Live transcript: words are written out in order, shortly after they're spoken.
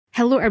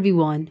Hello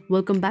everyone,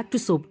 welcome back to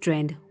Soap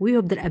Trend. We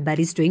hope that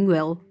everybody's doing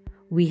well.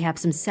 We have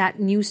some sad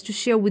news to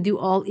share with you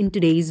all in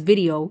today's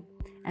video,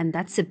 and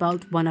that's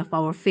about one of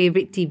our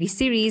favorite TV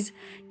series,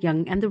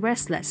 Young and the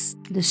Restless.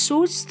 The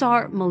show's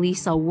star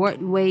Melissa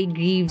Ordway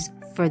grieves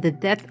for the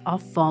death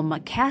of former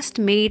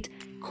castmate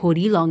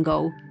Cody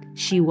Longo.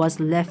 She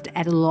was left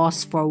at a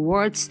loss for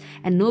words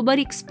and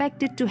nobody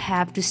expected to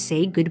have to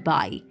say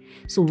goodbye.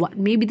 So what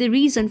may be the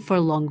reason for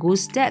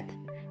Longo's death?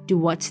 Do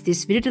watch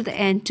this video to the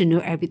end to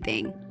know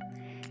everything.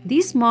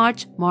 This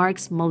March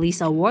marks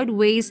Melissa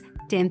Ordway's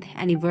 10th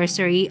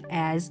anniversary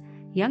as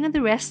Young and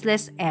the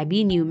Restless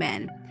Abby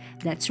Newman.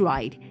 That's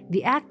right,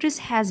 the actress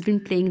has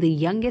been playing the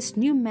youngest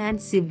Newman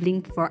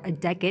sibling for a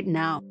decade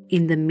now.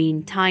 In the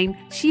meantime,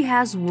 she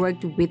has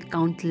worked with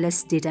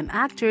countless daytime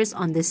actors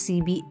on the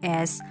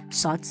CBS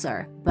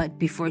sudser. But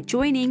before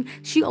joining,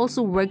 she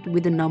also worked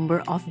with a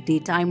number of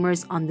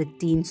daytimers on the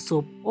teen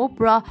soap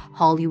opera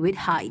Hollywood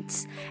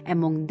Heights.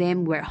 Among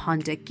them were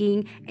Hunter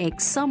King,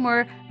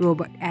 ex-Summer,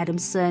 Robert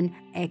Adamson,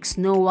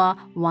 ex-Noah,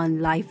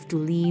 One Life to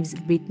Live's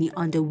Brittany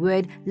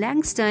Underwood,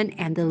 Langston,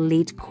 and the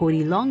late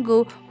Cody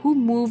Longo, who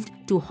moved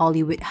to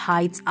Hollywood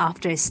Heights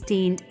after a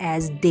stint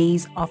as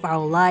Days of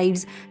Our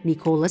Lives'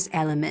 Nicholas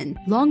Alamain.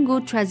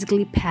 Longo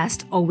tragically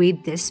passed away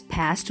this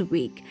past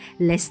week,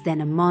 less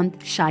than a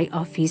month shy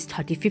of his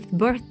 35th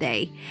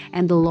birthday,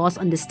 and the loss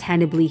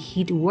understandably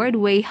hit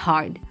Ordway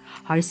hard.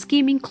 Her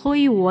scheming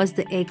Chloe was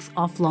the ex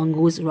of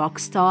Longo's rock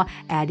star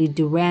Eddie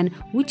Duran,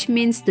 which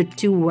means the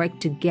two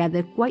worked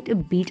together quite a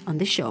bit on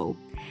the show.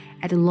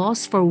 At a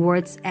loss for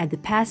words at the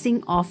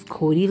passing of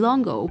Cody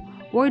Longo,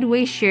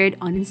 Ordway shared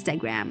on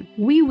Instagram,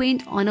 "We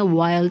went on a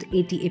wild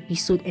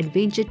 80-episode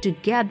adventure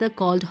together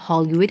called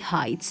Hollywood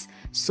Heights.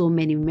 So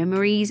many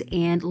memories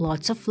and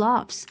lots of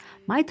laughs.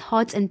 My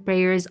thoughts and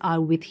prayers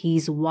are with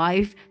his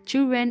wife,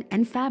 children,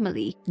 and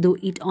family." Though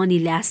it only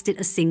lasted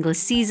a single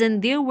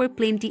season, there were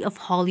plenty of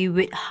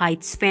Hollywood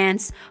Heights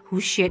fans who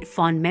shared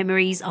fond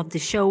memories of the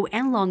show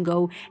and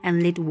Longo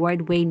and let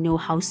Ordway know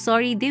how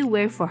sorry they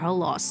were for her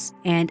loss.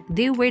 And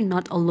they were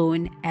not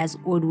alone, as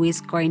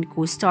Ordway's current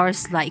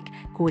co-stars like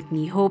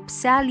Courtney Hope,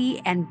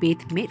 Sally, and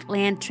Beth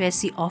Maitland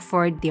Tracy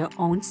offered their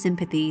own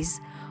sympathies.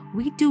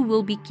 "We too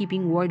will be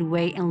keeping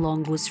Ordway and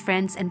Longo's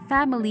friends and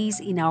families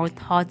in our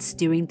thoughts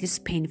during this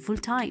painful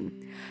time.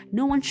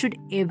 No one should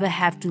ever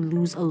have to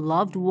lose a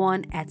loved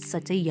one at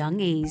such a young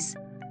age."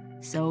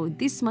 So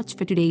this much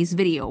for today's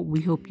video.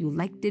 We hope you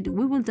liked it.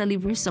 We will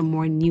deliver some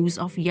more news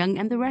of Young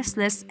and the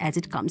Restless as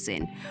it comes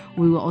in.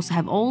 We will also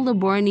have all the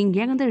burning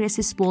Young and the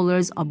Restless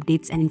spoilers,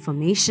 updates, and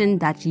information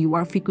that you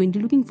are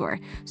frequently looking for.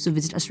 So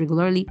visit us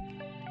regularly.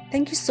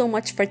 Thank you so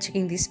much for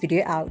checking this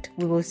video out.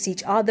 We will see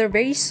each other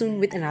very soon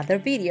with another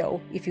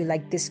video. If you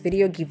like this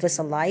video, give us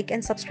a like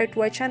and subscribe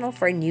to our channel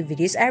for new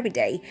videos every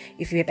day.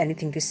 If you have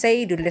anything to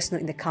say, do let us know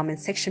in the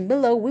comment section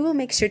below. We will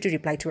make sure to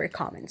reply to your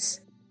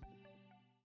comments.